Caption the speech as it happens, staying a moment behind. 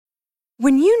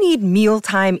When you need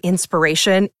mealtime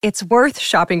inspiration, it's worth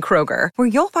shopping Kroger, where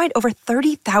you'll find over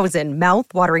 30,000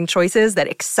 mouth-watering choices that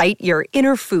excite your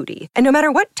inner foodie. And no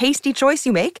matter what tasty choice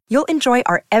you make, you'll enjoy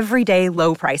our everyday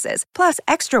low prices, plus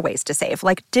extra ways to save,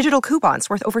 like digital coupons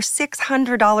worth over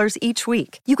 $600 each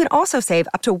week. You can also save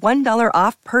up to $1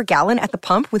 off per gallon at the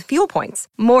pump with fuel points.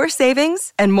 More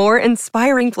savings and more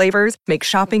inspiring flavors make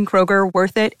shopping Kroger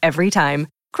worth it every time.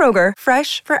 Kroger,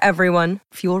 fresh for everyone.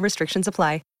 Fuel restrictions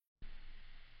apply.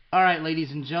 All right,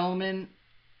 ladies and gentlemen,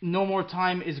 no more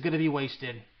time is going to be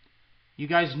wasted. You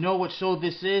guys know what show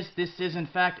this is. This is, in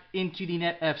fact, Into the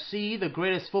Net FC, the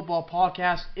greatest football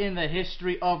podcast in the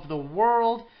history of the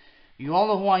world. You all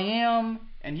know who I am,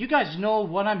 and you guys know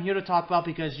what I'm here to talk about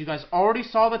because you guys already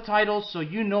saw the title, so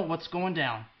you know what's going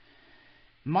down.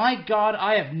 My God,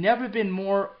 I have never been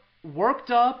more worked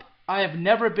up. I have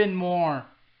never been more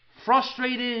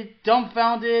frustrated,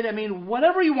 dumbfounded. I mean,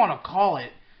 whatever you want to call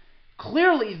it.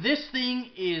 Clearly, this thing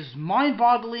is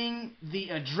mind-boggling. The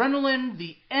adrenaline,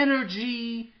 the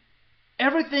energy,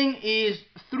 everything is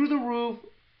through the roof,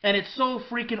 and it's so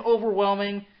freaking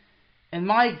overwhelming. And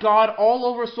my God, all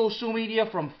over social media,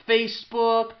 from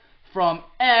Facebook, from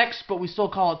X, but we still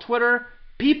call it Twitter,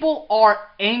 people are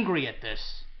angry at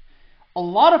this. A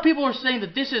lot of people are saying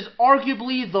that this is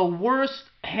arguably the worst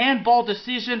handball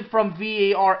decision from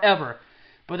VAR ever.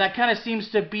 But that kind of seems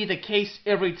to be the case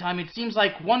every time. It seems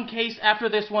like one case after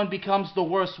this one becomes the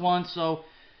worst one. So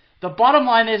the bottom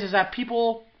line is that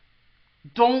people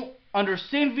don't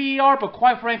understand VAR, but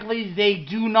quite frankly, they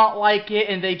do not like it,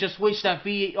 and they just wish that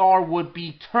VAR would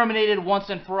be terminated once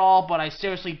and for all, but I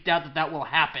seriously doubt that that will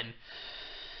happen.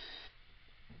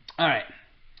 Alright.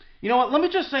 You know what? Let me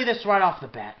just say this right off the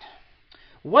bat.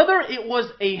 Whether it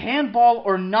was a handball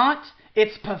or not,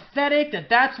 it's pathetic that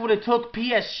that's what it took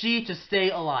PSG to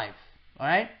stay alive.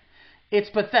 Alright? It's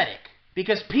pathetic.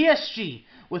 Because PSG,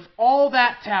 with all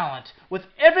that talent, with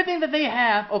everything that they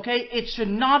have, okay, it should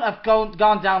not have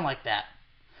gone down like that.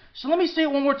 So let me say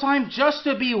it one more time just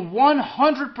to be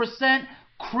 100%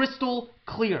 crystal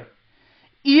clear.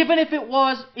 Even if it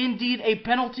was indeed a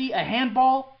penalty, a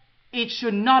handball, it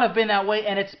should not have been that way,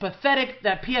 and it's pathetic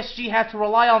that PSG had to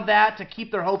rely on that to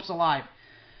keep their hopes alive.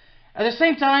 At the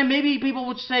same time, maybe people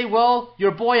would say, well,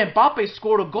 your boy Mbappe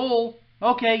scored a goal.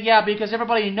 Okay, yeah, because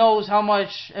everybody knows how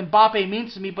much Mbappe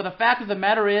means to me, but the fact of the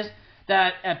matter is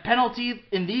that a penalty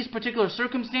in these particular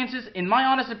circumstances, in my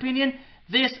honest opinion,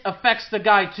 this affects the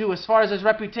guy too, as far as his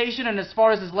reputation and as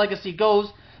far as his legacy goes,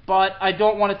 but I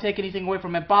don't want to take anything away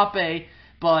from Mbappe,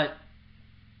 but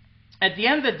at the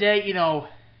end of the day, you know,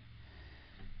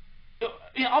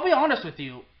 I'll be honest with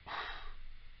you.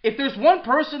 If there's one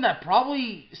person that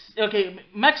probably, okay,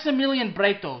 Maximilian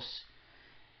Bretos,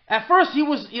 at first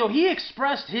he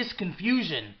expressed his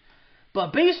confusion,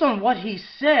 but based on what he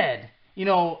said,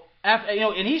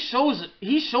 and he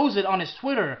shows it on his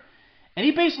Twitter, and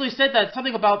he basically said that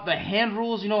something about the hand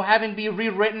rules, having to be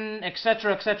rewritten,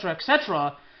 etc., etc.,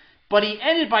 etc., but he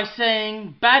ended by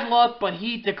saying, bad luck, but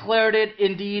he declared it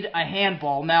indeed a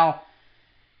handball. Now,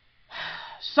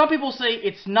 some people say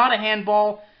it's not a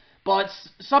handball, but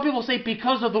some people say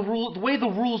because of the way the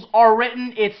rules are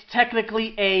written, it's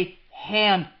technically a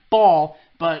handball.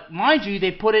 But mind you,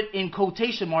 they put it in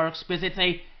quotation marks because it's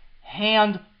a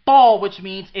handball, which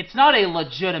means it's not a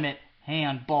legitimate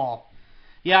handball.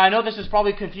 Yeah, I know this is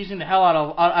probably confusing the hell out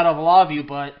of a lot of you,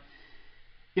 but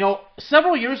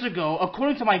several years ago,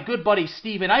 according to my good buddy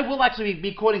Steve, and I will actually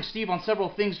be quoting Steve on several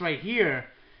things right here,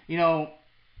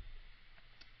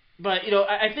 But,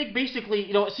 I think basically,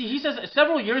 he says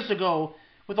several years ago,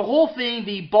 with the whole thing,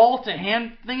 the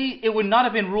ball-to-hand thingy, it would not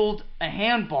have been ruled a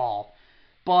handball.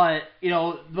 But,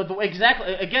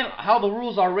 exactly, again, how the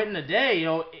rules are written today,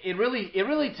 it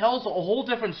really tells a whole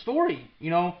different story,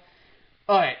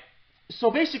 Alright,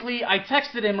 so basically, I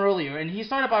texted him earlier, and he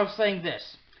started by saying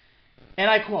this, and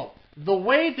I quote, "The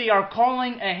way they are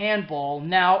calling a handball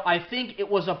now, I think it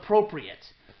was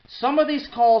appropriate. Some of these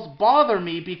calls bother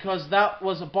me because that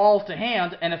was a ball to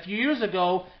hand, and a few years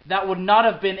ago, that would not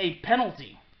have been a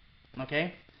penalty."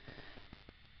 Okay?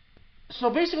 So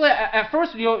basically, at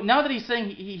first, now that he's saying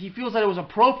he feels that it was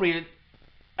appropriate,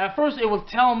 at first it would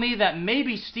tell me that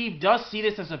maybe Steve does see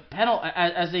this as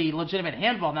as a legitimate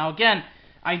handball. Now again,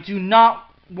 I do not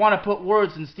want to put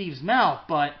words in Steve's mouth,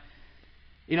 but,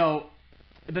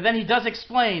 but then he does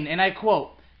explain, and I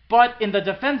quote, "But in the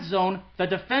defense zone, the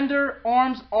defender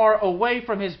arms are away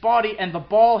from his body and the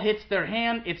ball hits their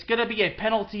hand. It's going to be a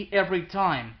penalty every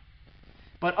time.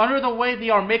 But under the way they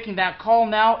are making that call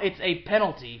now, it's a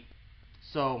penalty."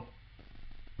 So,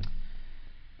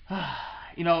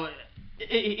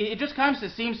 it just kind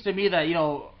of seems to me that,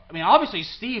 obviously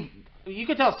Steve you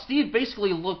could tell Steve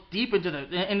basically looked deep into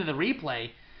the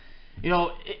replay.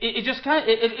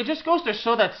 It just goes to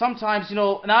show that sometimes,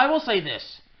 and I will say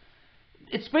this,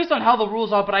 it's based on how the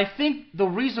rules are, but I think the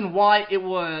reason why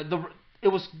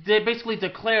they basically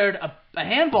declared a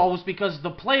handball was because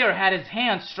the player had his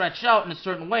hand stretched out in a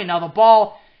certain way. Now the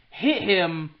ball hit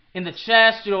him in the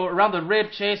chest, around the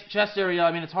rib, chest area.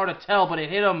 I mean, it's hard to tell, but it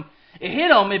hit him.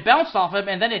 It bounced off him,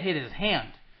 and then it hit his hand.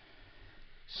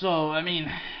 So, I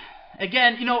mean,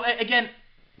 again,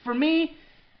 for me,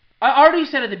 I already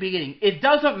said at the beginning, it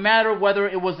doesn't matter whether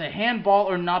it was a handball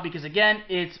or not, because again,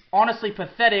 it's honestly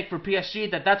pathetic for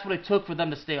PSG that's what it took for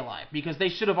them to stay alive, because they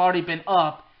should have already been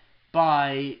up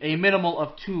by a minimal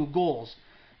of 2 goals.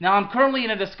 Now, I'm currently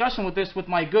in a discussion with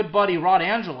my good buddy Rod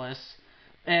Angeles,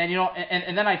 and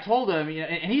and then I told him,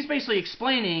 and he's basically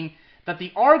explaining that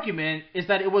the argument is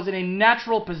that it was in a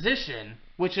natural position,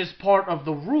 which is part of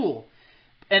the rule.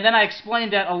 And then I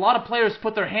explained that a lot of players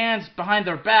put their hands behind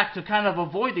their back to kind of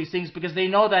avoid these things because they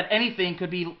know that anything could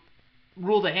be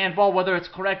ruled a handball, whether it's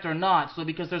correct or not. So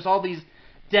because there's all these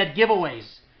dead giveaways.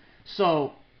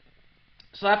 So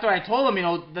after I told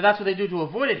him, that's what they do to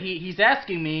avoid it, he's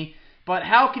asking me, but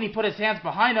how can he put his hands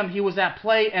behind him? He was at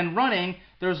play and running.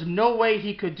 There's no way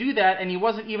he could do that, and he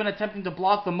wasn't even attempting to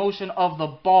block the motion of the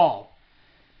ball.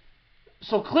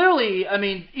 So clearly, I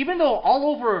mean, even though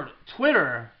all over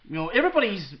Twitter,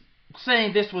 everybody's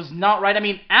saying this was not right. I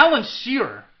mean, Alan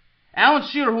Shearer,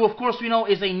 who of course we know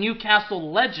is a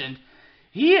Newcastle legend,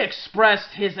 he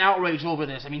expressed his outrage over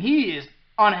this. I mean, he is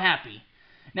unhappy.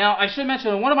 Now, I should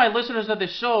mention, one of my listeners of the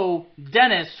show,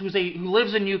 Dennis, who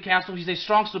lives in Newcastle, he's a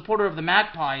strong supporter of the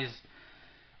Magpies.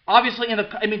 Obviously,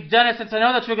 Dennis, since I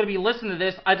know that you're going to be listening to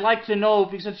this, I'd like to know,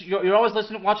 because since you're always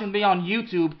watching me on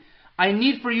YouTube, I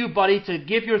need for you, buddy, to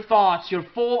give your thoughts, your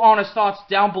full, honest thoughts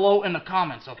down below in the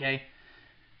comments, okay?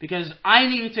 Because I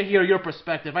need to hear your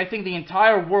perspective. I think the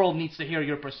entire world needs to hear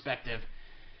your perspective.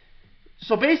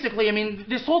 So basically, I mean,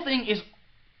 this whole thing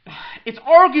it's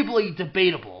arguably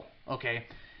debatable, okay?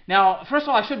 Now, first of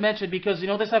all, I should mention, because,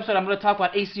 this episode I'm going to talk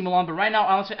about AC Milan, but right now,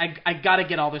 honestly, I got to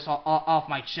get all this off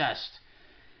my chest.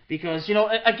 Because,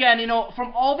 again,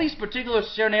 from all these particular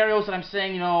scenarios that I'm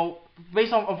saying,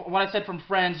 based on what I said from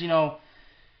friends,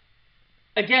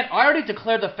 again, I already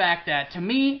declared the fact that, to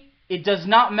me, it does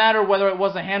not matter whether it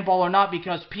was a handball or not,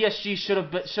 because PSG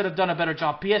should have done a better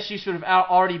job. PSG should have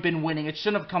already been winning. It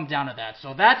shouldn't have come down to that.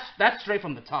 So that's straight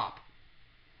from the top.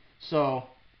 So,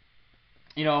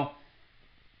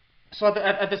 so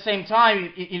at the same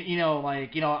time,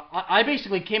 I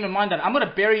basically came in mind that I'm going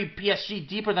to bury PSG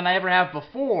deeper than I ever have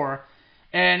before.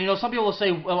 And, some people are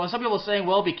saying,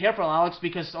 well, be careful, Alex,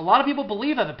 because a lot of people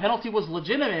believe that the penalty was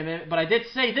legitimate. But I did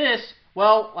say this,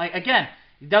 well, again,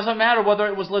 it doesn't matter whether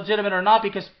it was legitimate or not,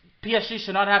 because PSG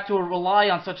should not have to rely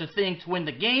on such a thing to win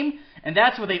the game. And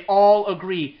that's where they all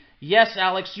agree. Yes,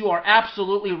 Alex, you are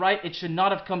absolutely right. It should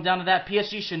not have come down to that.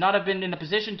 PSG should not have been in a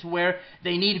position to where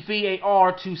they need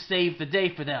VAR to save the day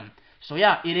for them. So,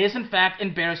 yeah, it is, in fact,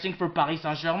 embarrassing for Paris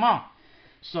Saint-Germain.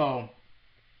 So,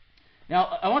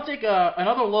 now, I want to take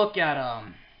another look at,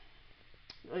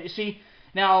 you see,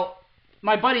 now,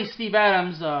 my buddy Steve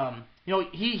Adams,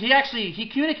 he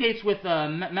communicates with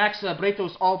Max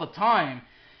Bretos all the time,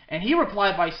 and he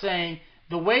replied by saying,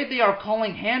 the way they are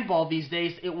calling handball these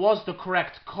days, it was the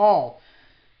correct call.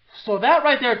 So that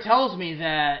right there tells me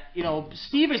that,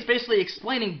 Steve is basically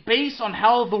explaining, based on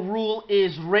how the rule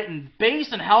is written,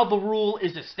 based on how the rule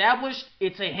is established,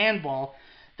 it's a handball.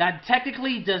 That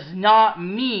technically does not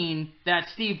mean that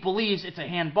Steve believes it's a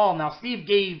handball. Now, Steve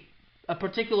gave a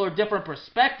particular different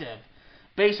perspective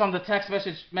based on the text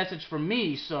message from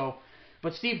me.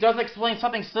 But Steve does explain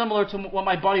something similar to what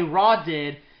my buddy Rod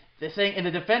did. They're saying in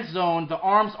the defense zone, the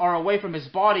arms are away from his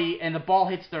body and the ball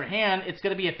hits their hand, it's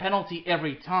going to be a penalty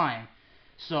every time.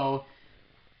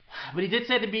 But he did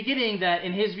say at the beginning that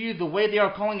in his view, the way they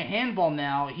are calling a handball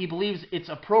now, he believes it's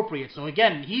appropriate. So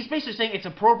again, he's basically saying it's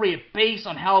appropriate based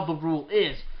on how the rule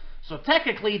is. So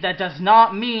technically, that does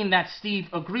not mean that Steve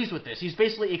agrees with this. He's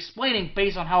basically explaining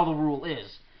based on how the rule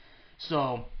is.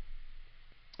 So,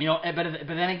 but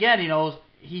then again,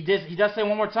 he does say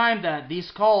one more time that these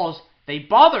calls, they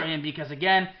bother him because,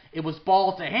 again, it was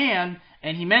ball to hand,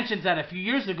 and he mentions that a few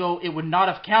years ago it would not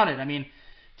have counted. I mean,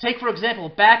 take, for example,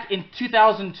 back in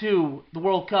 2002, the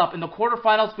World Cup, in the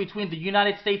quarterfinals between the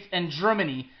United States and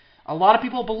Germany, a lot of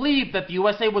people believe that the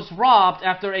USA was robbed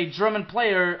after a German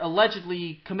player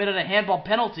allegedly committed a handball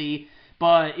penalty,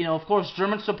 but, of course,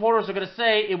 German supporters are going to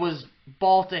say it was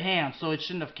ball to hand, so it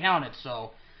shouldn't have counted.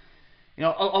 So,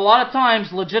 a lot of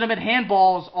times, legitimate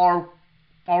handballs are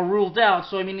ruled out.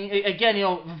 So, I mean, again,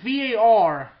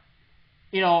 VAR,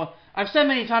 I've said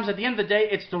many times, at the end of the day,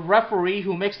 it's the referee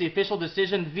who makes the official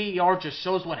decision. VAR just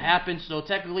shows what happened, so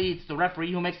technically it's the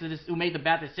referee who made the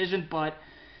bad decision. But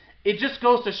it just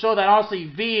goes to show that honestly,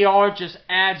 VAR just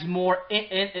adds more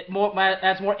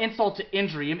insult to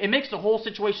injury. It makes the whole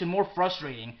situation more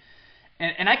frustrating.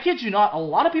 And I kid you not, a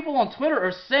lot of people on Twitter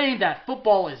are saying that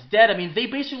football is dead. I mean, they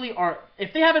basically are.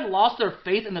 If they haven't lost their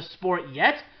faith in the sport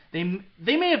yet, they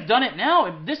may have done it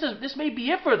now. This may be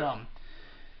it for them.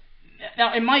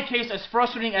 Now, in my case, as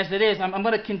frustrating as it is, I'm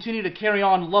going to continue to carry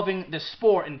on loving this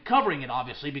sport and covering it,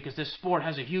 obviously, because this sport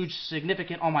has a huge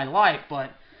significance on my life.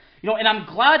 But and I'm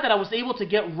glad that I was able to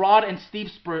get Rod and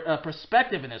Steve's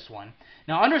perspective in this one.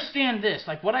 Now, understand this,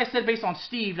 like what I said based on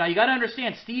Steve. Now, you got to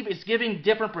understand, Steve is giving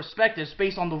different perspectives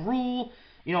based on the rule,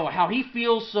 how he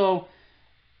feels. So,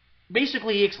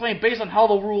 basically, he explained based on how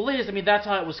the rule is. I mean, that's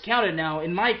how it was counted. Now,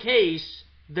 in my case,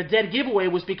 the dead giveaway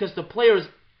was because the player's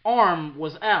arm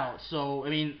was out. So, I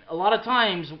mean, a lot of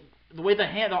times, the way the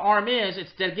arm is,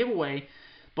 it's dead giveaway.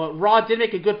 But Rod did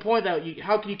make a good point that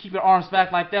how can you keep your arms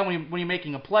back like that when you're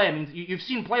making a play? I mean, you've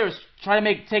seen players try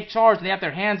to take charge and they have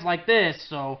their hands like this.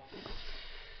 So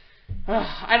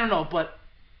I don't know, but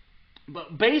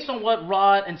based on what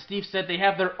Rod and Steve said, they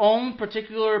have their own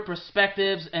particular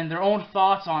perspectives and their own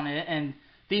thoughts on it. And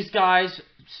these guys,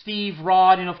 Steve,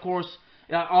 Rod, and of course,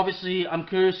 obviously, I'm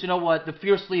curious to know what the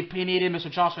fiercely opinionated Mr.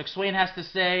 Josh McSwain has to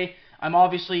say. I'm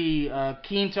obviously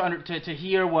keen to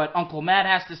hear what Uncle Matt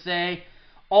has to say.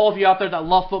 All of you out there that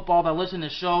love football, that listen to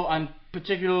the show, I'm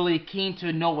particularly keen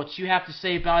to know what you have to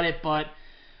say about it. But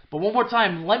one more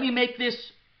time, let me make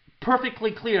this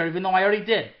perfectly clear, even though I already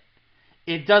did.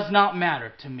 It does not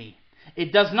matter to me.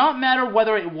 It does not matter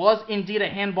whether it was indeed a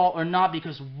handball or not,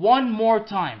 because one more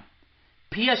time,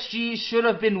 PSG should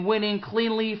have been winning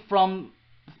cleanly from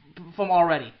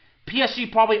already.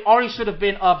 PSG probably already should have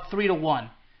been up 3-1,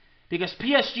 because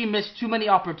PSG missed too many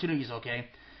opportunities, okay?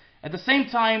 At the same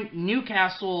time,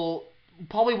 Newcastle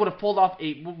probably would have pulled off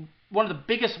one of the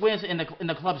biggest wins in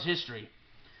the club's history.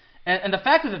 And the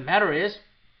fact of the matter is,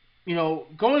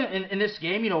 going in this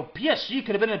game, PSG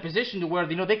could have been in a position to where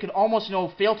they could almost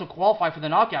fail to qualify for the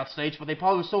knockout stage, but they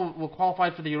probably still will qualify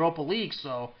for the Europa League.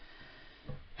 So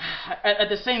at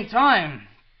the same time,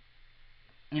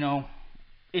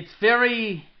 it's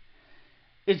very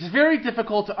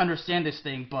difficult to understand this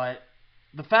thing, but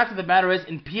the fact of the matter is,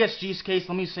 in PSG's case,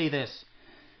 let me say this.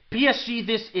 PSG,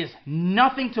 this is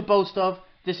nothing to boast of.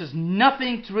 This is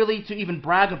nothing to even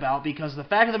brag about, because the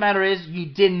fact of the matter is, you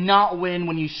did not win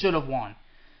when you should have won.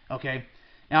 Okay?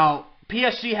 Now,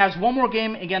 PSG has one more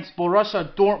game against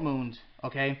Borussia Dortmund.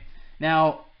 Okay?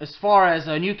 Now, as far as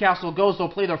Newcastle goes, they'll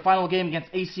play their final game against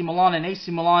AC Milan, and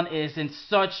AC Milan is in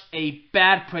such a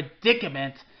bad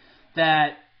predicament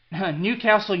that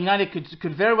Newcastle United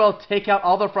could very well take out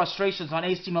all their frustrations on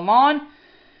AC Milan.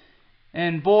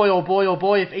 And boy, oh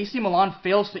boy, if AC Milan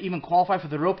fails to even qualify for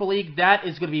the Europa League, that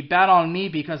is going to be bad on me,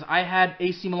 because I had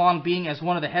AC Milan being as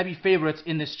one of the heavy favorites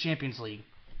in this Champions League.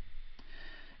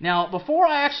 Now, before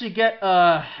I actually get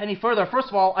any further, first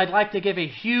of all, I'd like to give a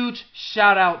huge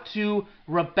shout out to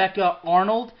Rebecca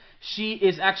Arnold. She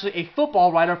is actually a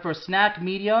football writer for Snack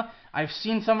Media. I've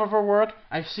seen some of her work.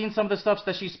 I've seen some of the stuff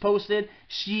that she's posted.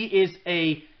 She is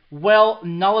a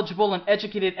knowledgeable and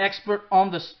educated expert on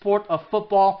the sport of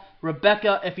football.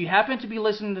 Rebecca, if you happen to be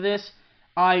listening to this,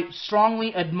 I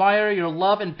strongly admire your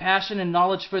love and passion and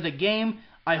knowledge for the game.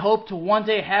 I hope to one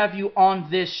day have you on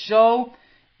this show.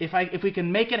 If we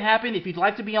can make it happen, if you'd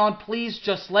like to be on, please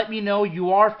just let me know.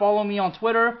 You are following me on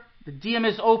Twitter. The DM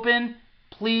is open.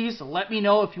 Please let me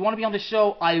know if you want to be on the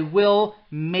show. I will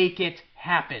make it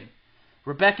happen.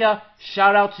 Rebecca,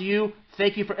 shout out to you.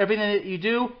 Thank you for everything that you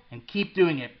do, and keep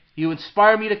doing it. You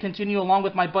inspire me to continue along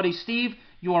with my buddy Steve.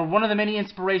 You are one of the many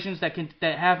inspirations that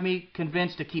have me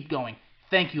convinced to keep going.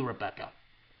 Thank you, Rebecca.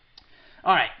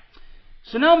 All right.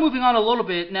 So now moving on a little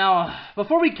bit. Now,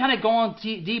 before we kind of go on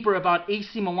deeper about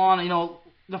AC Milan,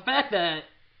 the fact that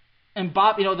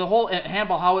Mbappe, the whole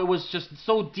handball, how it was just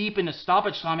so deep into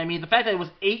stoppage time. I mean, the fact that it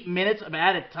was 8 minutes of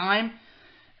added time,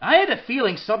 I had a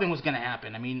feeling something was going to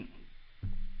happen. I mean,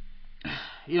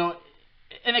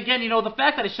 and again, the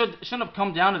fact that it shouldn't have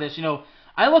come down to this,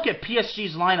 I look at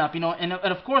PSG's lineup, and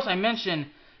of course I mentioned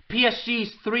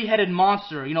PSG's three-headed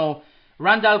monster,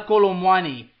 Randal Kolo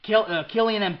Muani,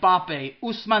 Kylian Mbappe,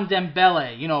 Ousmane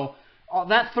Dembele,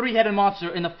 that three-headed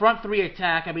monster in the front three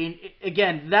attack. I mean,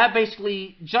 again, that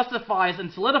basically justifies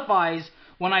and solidifies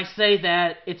when I say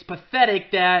that it's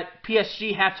pathetic that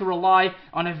PSG had to rely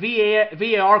on a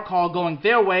VAR call going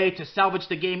their way to salvage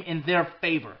the game in their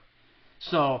favor.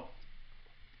 So,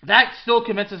 that still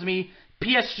convinces me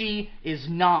PSG is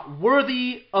not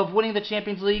worthy of winning the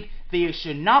Champions League. They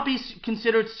should not be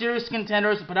considered serious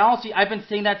contenders. But honestly, I've been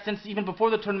saying that since even before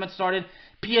the tournament started.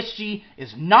 PSG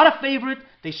is not a favorite.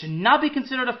 They should not be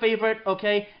considered a favorite,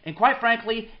 okay? And quite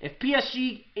frankly, if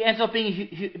PSG ends up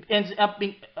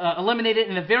being eliminated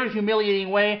in a very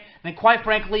humiliating way, then quite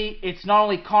frankly, it's not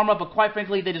only karma, but quite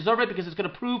frankly, they deserve it because it's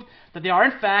going to prove that they are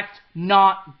in fact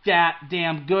not that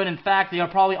damn good. In fact, they are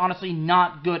probably honestly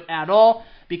not good at all.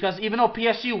 Because even though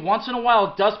PSG once in a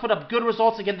while does put up good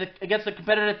results against the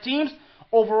competitive teams,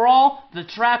 overall, the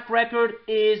track record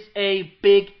is a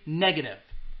big negative.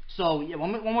 So, yeah,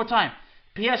 one more time.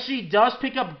 PSG does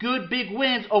pick up good big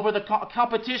wins over the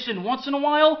competition once in a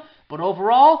while, but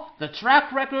overall, the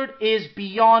track record is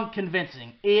beyond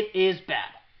convincing. It is bad.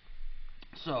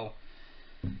 So,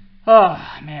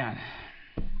 man.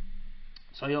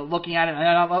 So, looking at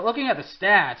it, looking at the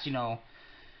stats,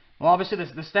 well, obviously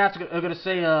the stats are going to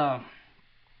say a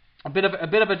bit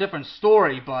of a different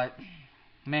story, but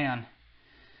man,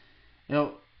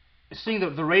 seeing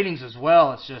the ratings as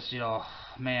well, it's just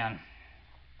man,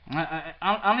 I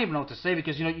don't even know what to say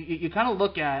because you kind of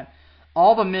look at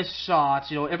all the missed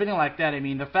shots, everything like that. I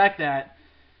mean, the fact that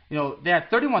they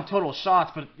had 31 total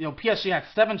shots, but PSG had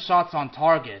 7 shots on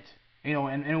target,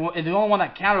 and the only one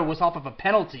that counted was off of a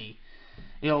penalty.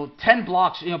 10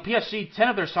 blocks. PSG, 10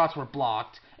 of their shots were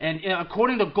blocked. And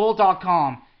according to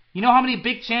Goal.com, you know how many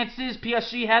big chances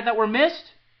PSG had that were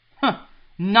missed?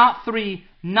 Not 3,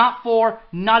 not 4,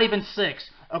 not even 6.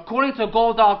 According to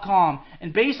Goal.com,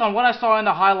 and based on what I saw in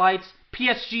the highlights,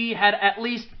 PSG had at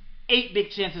least 8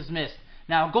 big chances missed.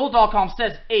 Now, Goal.com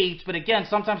says 8, but again,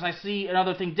 sometimes I see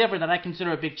another thing different that I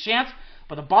consider a big chance.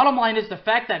 But the bottom line is the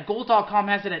fact that Goal.com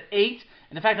has it at 8,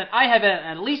 and the fact that I have it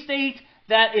at least 8,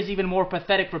 that is even more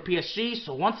pathetic for PSG.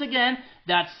 So once again,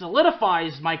 that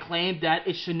solidifies my claim that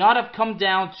it should not have come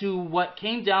down to what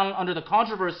came down under the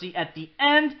controversy at the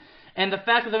end. And the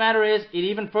fact of the matter is, it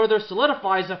even further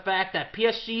solidifies the fact that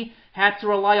PSG had to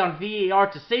rely on VAR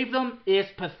to save them is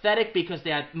pathetic because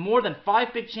they had more than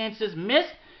 5 big chances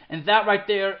missed. And that right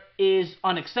there is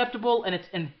unacceptable and it's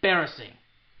embarrassing.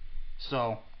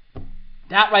 So,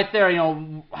 that right there,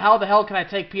 how the hell can I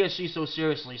take PSG so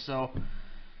seriously? So,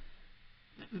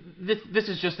 this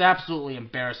is just absolutely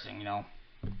embarrassing,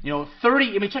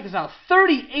 30, check this out,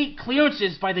 38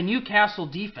 clearances by the Newcastle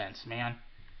defense, man.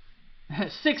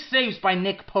 6 saves by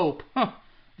Nick Pope.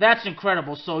 That's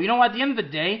incredible. So, at the end of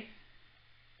the day,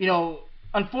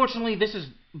 unfortunately, this is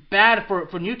bad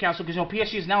for Newcastle because,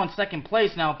 PSG is now in second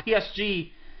place. Now,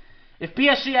 PSG, if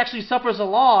PSG actually suffers a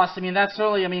loss, that's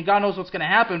certainly, God knows what's going to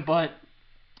happen, but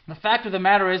the fact of the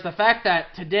matter is the fact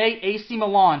that today AC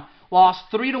Milan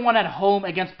lost 3-1 at home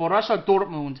against Borussia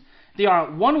Dortmund. They are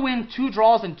 1 win, 2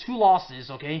 draws, and 2 losses,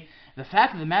 okay? The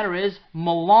fact of the matter is,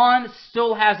 Milan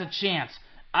still has a chance.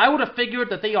 I would have figured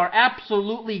that they are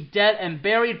absolutely dead and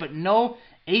buried, but no,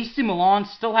 AC Milan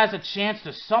still has a chance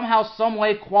to somehow, some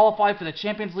way qualify for the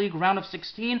Champions League round of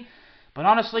 16. But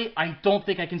honestly, I don't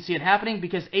think I can see it happening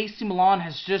because AC Milan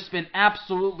has just been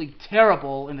absolutely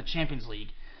terrible in the Champions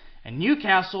League. And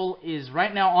Newcastle is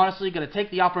right now honestly going to take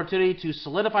the opportunity to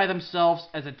solidify themselves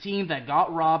as a team that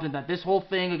got robbed and that this whole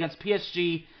thing against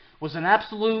PSG was an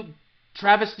absolute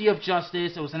travesty of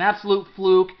justice. It was an absolute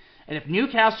fluke. And if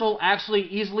Newcastle actually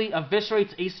easily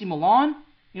eviscerates AC Milan,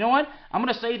 you know what? I'm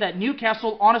going to say that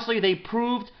Newcastle, honestly, they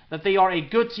proved that they are a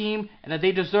good team and that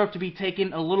they deserve to be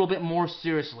taken a little bit more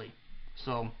seriously.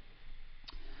 So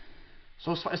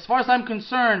as far as I'm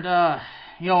concerned,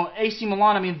 AC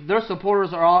Milan, their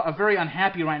supporters are very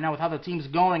unhappy right now with how the team's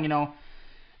going,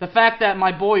 The fact that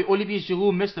my boy Olivier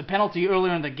Giroud missed a penalty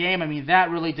earlier in the game, that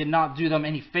really did not do them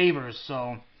any favors.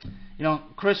 So,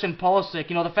 Christian Pulisic,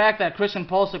 the fact that Christian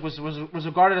Pulisic was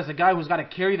regarded as a guy who's got to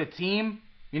carry the team,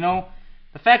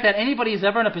 the fact that anybody is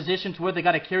ever in a position to where they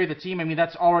got to carry the team,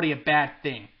 that's already a bad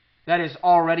thing. That is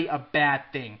already a bad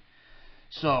thing.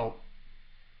 So,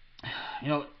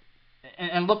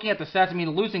 and looking at the stats,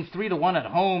 losing 3-1 at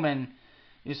home and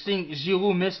you're seeing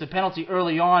Giroud miss the penalty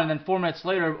early on, and then 4 minutes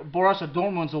later, Borussia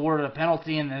Dortmund's awarded a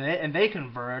penalty and they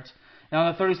convert. Now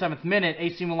in the 37th minute,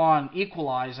 AC Milan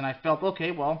equalized, and I felt,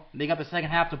 okay, well, they got the second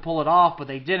half to pull it off, but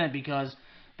they didn't because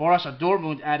Borussia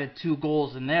Dortmund added 2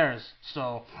 goals in theirs.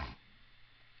 So,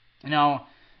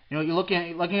 you're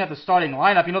looking at the starting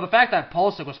lineup. The fact that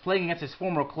Pulisic was playing against his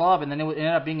former club, and then it ended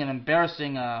up being an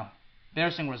embarrassing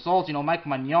result. Mike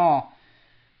Maignan,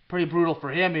 pretty brutal for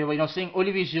him. Seeing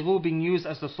Olivier Giroud being used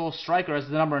as the sole striker, as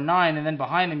the number 9, and then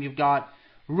behind him you've got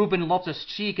Ruben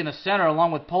Loftus-Cheek in the center,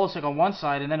 along with Pulisic on one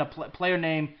side, and then a player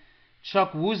named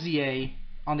Chuck Woozier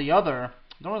on the other.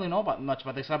 don't really know much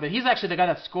about this guy, but he's actually the guy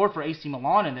that scored for AC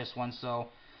Milan in this one. So,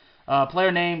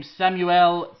 player named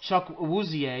Samuel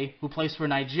Chukwueze, who plays for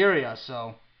Nigeria.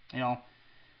 So,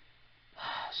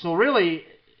 so really,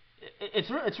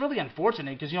 it's really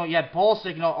unfortunate because you had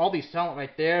Pulisic, all these talent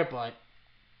right there, but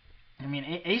I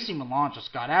mean, AC Milan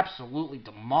just got absolutely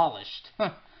demolished.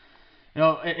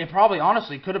 It probably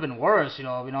honestly could have been worse.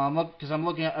 I'm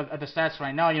looking at the stats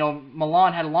right now.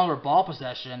 Milan had a longer ball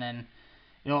possession, and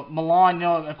Milan,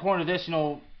 according to this,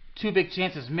 2 big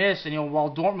chances missed, and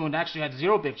while Dortmund actually had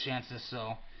 0 big chances.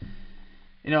 So,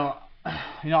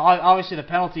 obviously the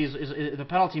the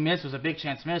penalty miss was a big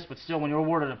chance miss, but still, when you're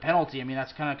awarded a penalty, I mean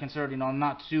that's kind of considered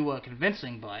not too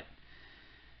convincing. But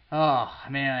oh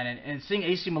man, and seeing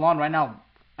AC Milan right now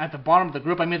at the bottom of the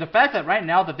group, I mean the fact that right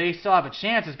now that they still have a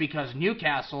chance is because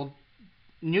Newcastle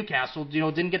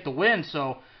didn't get the win.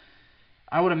 So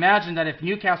I would imagine that if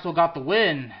Newcastle got the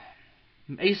win,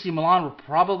 AC Milan would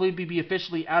probably be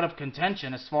officially out of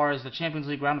contention as far as the Champions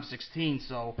League round of 16.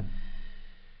 So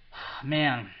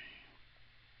man,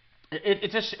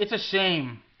 it's a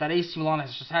shame that AC Milan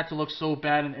has just had to look so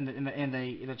bad in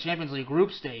the Champions League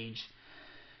group stage.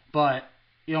 But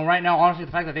right now, honestly,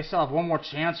 the fact that they still have one more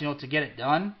chance, to get it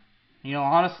done,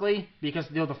 honestly, because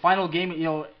the final game,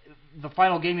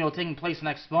 taking place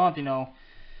next month, I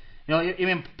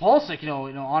mean,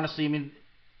 Pulisic, honestly, I mean,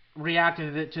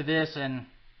 reacted to this, and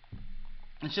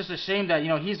it's just a shame that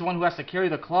he's the one who has to carry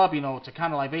the club, to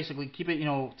kind of like basically keep it,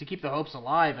 to keep the hopes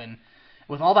alive, and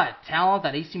with all that talent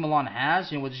that AC Milan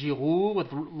has, with Giroud,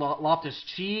 with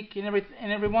Loftus-Cheek, and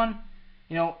everyone,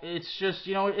 it's just,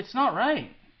 it's not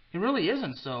right. It really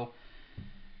isn't. So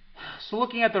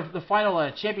looking at the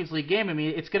final Champions League game, I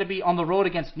mean, it's going to be on the road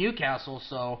against Newcastle.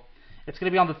 So it's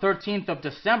going to be on the 13th of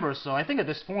December. So I think at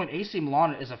this point, AC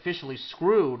Milan is officially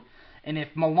screwed. And if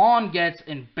Milan gets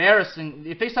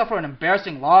if they suffer an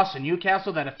embarrassing loss to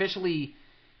Newcastle, that officially,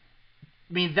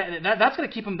 I mean, that's going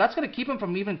to keep them. That's going to keep them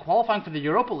from even qualifying for the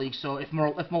Europa League. So if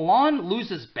Milan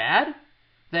loses bad,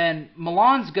 then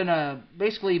Milan's going to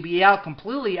basically be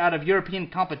completely out of European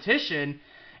competition.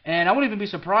 And I wouldn't even be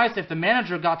surprised if the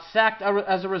manager got sacked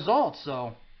as a result.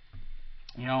 So,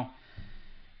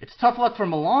 it's tough luck for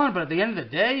Milan, but at the end of the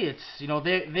day, it's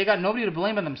they got nobody to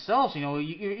blame but themselves.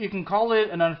 You can call it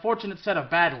an unfortunate set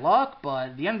of bad luck, but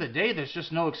at the end of the day, there's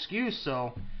just no excuse.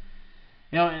 So,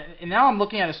 and now I'm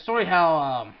looking at a story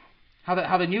how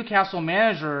the Newcastle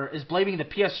manager is blaming the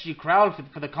PSG crowd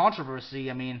for the controversy.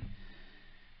 I mean,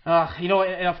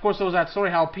 and of course there was that story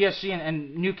how PSG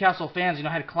and Newcastle fans,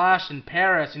 had clashed in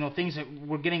Paris, things that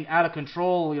were getting out of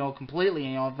control,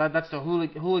 completely, that's the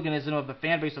hooliganism of the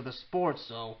fan base of the sport.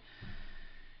 So,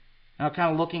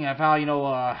 kind of looking at how,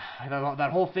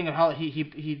 that whole thing of how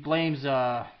he blames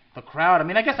the crowd. I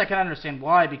mean, I guess I can understand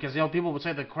why, because, people would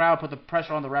say the crowd put the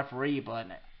pressure on the referee, but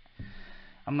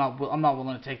I'm not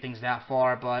willing to take things that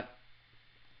far. But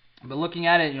looking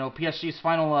at it, PSG's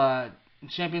final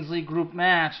Champions League group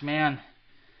match, man,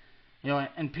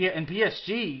 and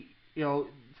PSG,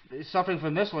 suffering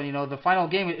from this one, the final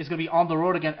game is going to be on the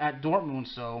road again at Dortmund.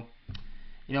 So,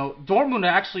 Dortmund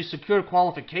actually secured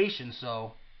qualification.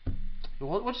 So,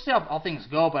 we'll just see how things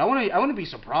go. But I wouldn't be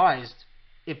surprised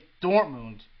if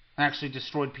Dortmund actually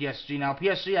destroyed PSG. Now,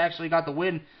 PSG actually got the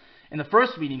win in the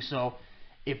first meeting. So,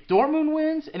 if Dortmund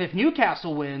wins and if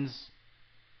Newcastle wins,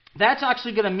 that's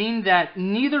actually going to mean that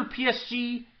neither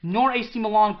PSG nor AC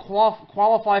Milan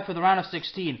qualify for the round of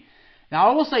 16. Now,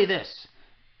 I will say this.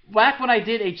 Back when I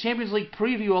did a Champions League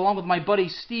preview along with my buddy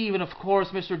Steve and, of course,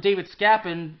 Mr. David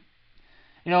Scappin,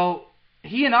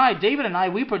 David and I,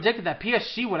 we predicted that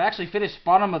PSG would actually finish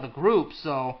bottom of the group.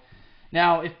 So,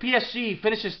 now, if PSG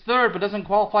finishes third but doesn't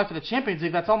qualify for the Champions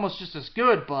League, that's almost just as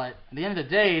good. But at the end of the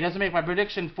day, it doesn't make my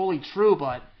prediction fully true.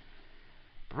 But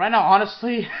right now,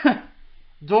 honestly,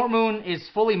 Dortmund is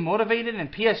fully motivated,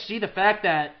 and PSG, the fact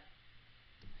that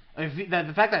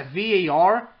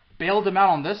VAR bailed them out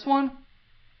on this one,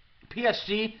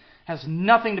 PSG has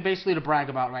nothing to brag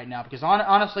about right now. Because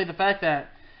honestly, the fact that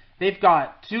they've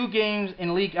got 2 games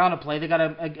in Ligue 1 to play, they got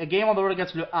a game on the road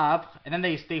against Le Havre, and then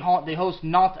they host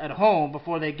Nantes at home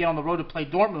before they get on the road to play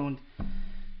Dortmund.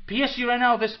 PSG right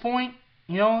now at this point,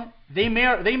 they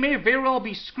may very well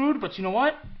be screwed. But you know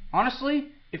what? Honestly,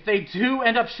 if they do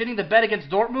end up shitting the bed against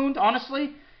Dortmund,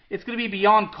 honestly, it's going to be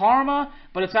beyond karma,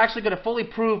 but it's actually going to fully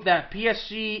prove that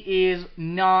PSG is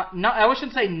not I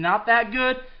shouldn't say not that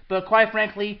good, but quite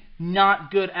frankly,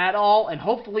 not good at all. And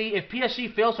hopefully, if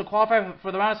PSG fails to qualify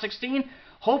for the round of 16,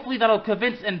 hopefully that'll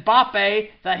convince Mbappe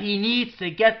that he needs to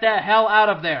get the hell out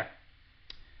of there.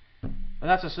 But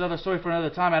that's another story for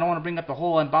another time. I don't want to bring up the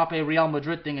whole Mbappe Real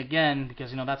Madrid thing again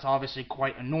because that's obviously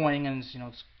quite annoying and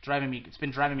it's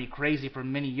been driving me crazy for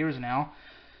many years now.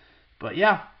 But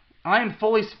yeah, I am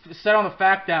fully set on the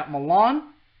fact that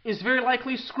Milan is very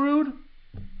likely screwed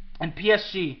and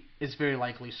PSG is very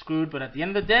likely screwed. But at the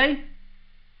end of the day,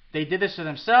 they did this to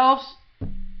themselves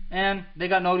and they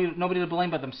got nobody to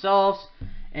blame but themselves.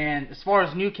 And as far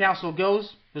as Newcastle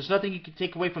goes, there's nothing you can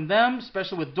take away from them,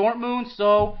 especially with Dortmund.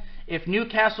 So if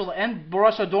Newcastle and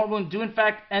Borussia Dortmund do in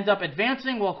fact end up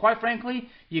advancing, well, quite frankly,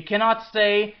 you cannot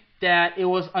say that it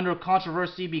was under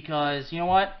controversy because, you know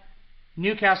what?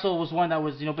 Newcastle was one that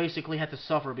was, basically had to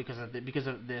suffer because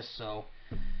of this. So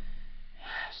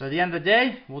at the end of the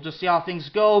day, we'll just see how things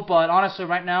go. But honestly,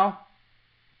 right now,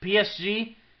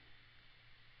 PSG,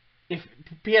 if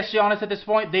PSG honest at this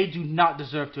point, they do not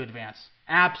deserve to advance.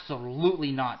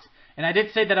 Absolutely not. And I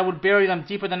did say that I would bury them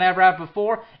deeper than I ever have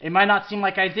before. It might not seem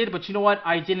like I did, but you know what?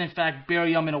 I did in fact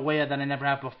bury them in a way that I never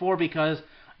have before because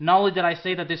not only did I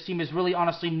say that this team is really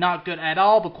honestly not good at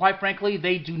all, but quite frankly,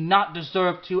 they do not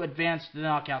deserve to advance to the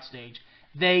knockout stage.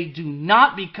 They do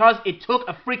not because it took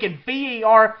a freaking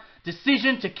VAR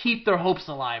decision to keep their hopes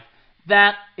alive.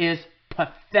 That is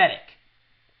pathetic.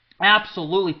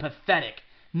 Absolutely pathetic.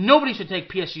 Nobody should take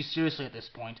PSG seriously at this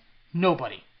point.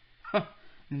 Nobody.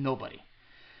 Nobody.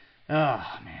 Oh,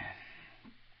 man.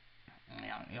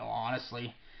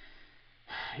 Honestly.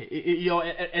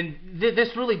 And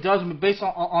this really does, based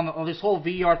on this whole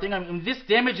VAR thing, I mean, this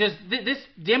damages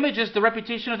the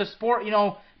reputation of the sport,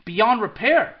 beyond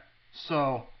repair.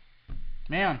 So,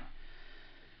 man.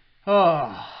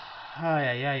 Oh,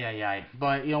 yeah.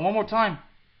 But, one more time.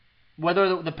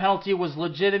 Whether the penalty was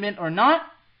legitimate or not,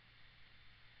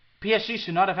 PSG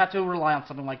should not have had to rely on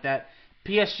something like that.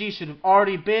 PSG should have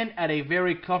already been at a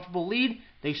very comfortable lead.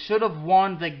 They should have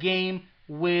won the game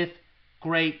with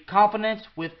great confidence,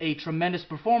 with a tremendous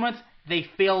performance. They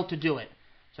failed to do it.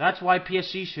 So that's why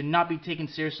PSG should not be taken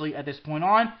seriously at this point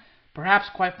on. Perhaps,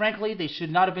 quite frankly, they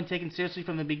should not have been taken seriously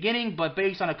from the beginning, but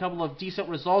based on a couple of decent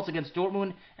results against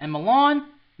Dortmund and Milan,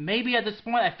 maybe at this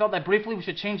point I felt that briefly we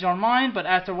should change our mind, but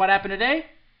after what happened today,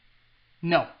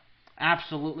 no,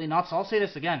 absolutely not. So I'll say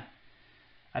this again.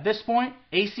 At this point,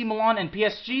 AC Milan and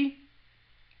PSG,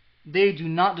 they do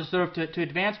not deserve to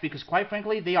advance because, quite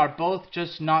frankly, they are both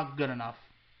just not good enough.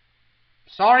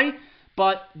 Sorry,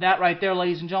 but that right there,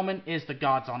 ladies and gentlemen, is the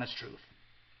God's honest truth.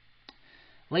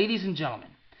 Ladies and gentlemen,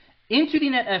 Into the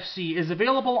Net FC is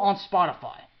available on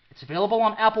Spotify. It's available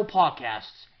on Apple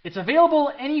Podcasts. It's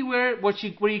available anywhere where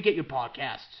you get your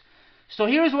podcasts. So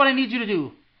here's what I need you to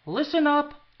do. Listen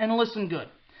up and listen good.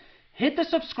 Hit the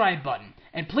subscribe button,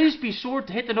 and please be sure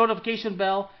to hit the notification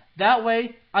bell. That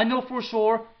way, I know for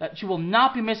sure that you will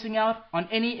not be missing out on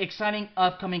any exciting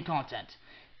upcoming content.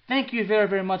 Thank you very,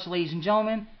 very much, ladies and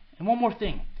gentlemen. And one more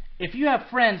thing. If you have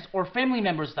friends or family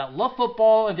members that love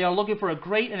football and they are looking for a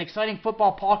great and exciting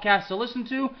football podcast to listen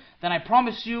to, then I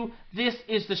promise you this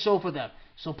is the show for them.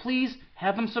 So please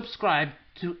have them subscribe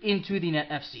to Into the Net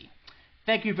FC.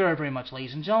 Thank you very, very much,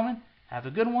 ladies and gentlemen. Have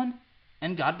a good one,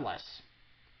 and God bless.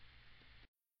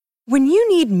 When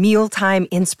you need mealtime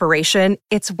inspiration,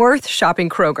 it's worth shopping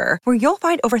Kroger, where you'll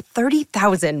find over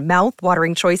 30,000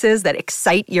 mouth-watering choices that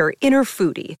excite your inner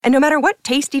foodie. And no matter what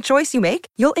tasty choice you make,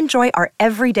 you'll enjoy our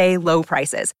everyday low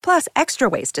prices, plus extra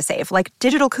ways to save, like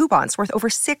digital coupons worth over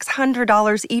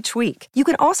 $600 each week. You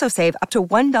can also save up to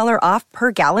 $1 off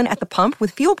per gallon at the pump with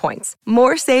fuel points.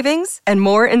 More savings and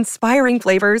more inspiring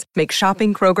flavors make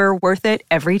shopping Kroger worth it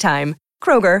every time.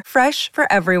 Kroger, fresh for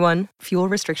everyone. Fuel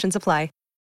restrictions apply.